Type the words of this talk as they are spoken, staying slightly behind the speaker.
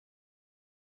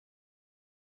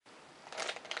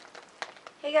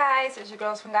Hey guys, it's your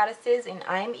girls from Goddesses and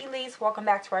I'm Elise. Welcome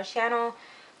back to our channel.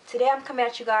 Today I'm coming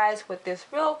at you guys with this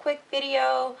real quick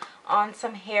video on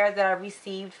some hair that I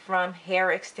received from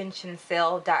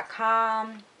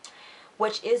hairextensionsale.com,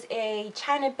 which is a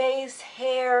China-based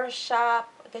hair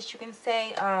shop, I guess you can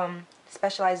say.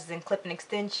 Specializes in clip and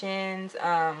extensions,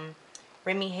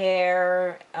 Remy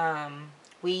hair,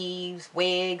 weaves,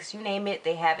 wigs, you name it,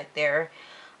 they have it there.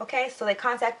 Okay, so they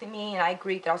contacted me and I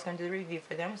agreed that I was going to do the review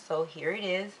for them, so here it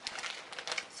is.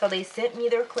 So they sent me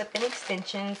their clip-in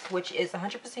extensions, which is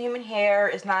 100% human hair.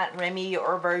 It's not Remy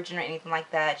or Virgin or anything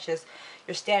like that. It's just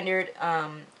your standard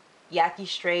Yaki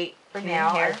straight. For now,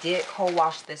 I did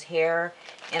co-wash this hair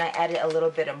and I added a little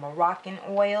bit of Moroccan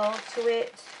oil to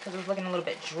it because it was looking a little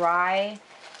bit dry.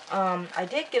 I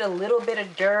did get a little bit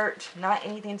of dirt, not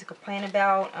anything to complain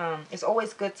about. It's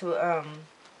always good to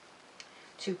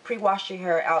pre-wash your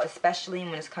hair out, especially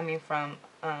when it's coming from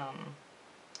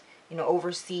you know,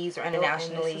 overseas or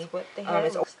internationally. This is what the hair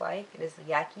looks like. It is a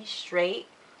Yaki straight,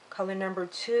 color number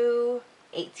 2,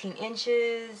 18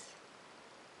 inches.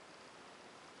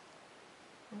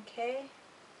 Okay,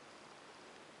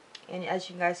 and as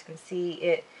you guys can see,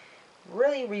 it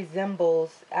really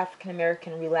resembles African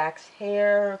American relaxed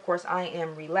hair. Of course, I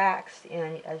am relaxed,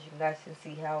 and as you guys can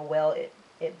see how well it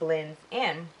blends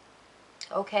in.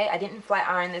 Okay, I didn't flat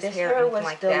iron this hair. Hair was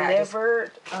like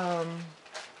delivered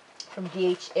from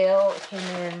DHL. It came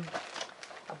in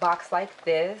a box like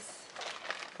this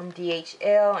from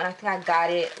DHL, and I think I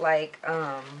got it like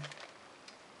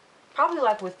probably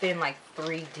like within like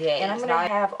 3 days. And I'm gonna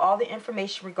have all the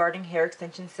information regarding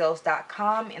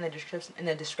hairextensionsales.com in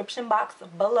the description box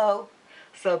below.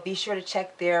 So be sure to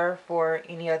check there for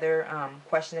any other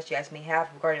questions that you guys may have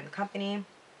regarding the company.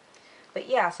 But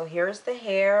yeah, so here's the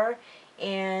hair,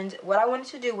 and what I wanted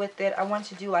to do with it, I wanted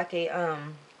to do like a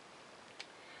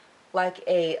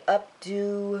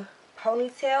updo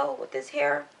ponytail with this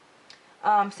hair.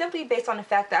 Simply based on the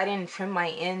fact that I didn't trim my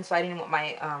ends, so I didn't want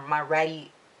my my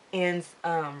ratty ends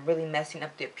really messing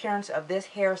up the appearance of this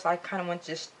hair. So I kind of want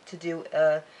just to do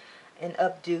an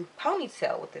updo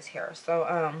ponytail with this hair. So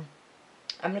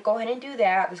I'm going to go ahead and do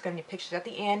that. There's going to be pictures at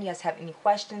the end. You guys have any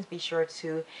questions, be sure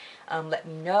to let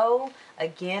me know.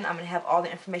 Again, I'm going to have all the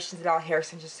information about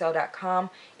hairextensionsale.com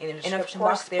in the description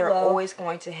box. They're always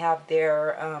going to have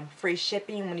their free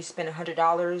shipping when you spend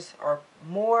 $100 or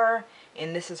more.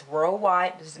 And this is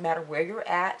worldwide. It doesn't matter where you're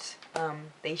at.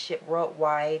 They ship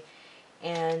worldwide.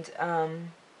 And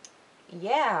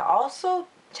yeah, also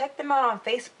check them out on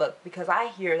Facebook because I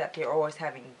hear that they're always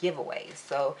having giveaways.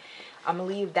 So I'm going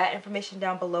to leave that information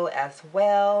down below as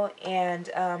well. And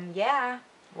yeah,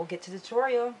 we'll get to the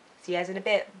tutorial. See you guys in a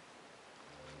bit.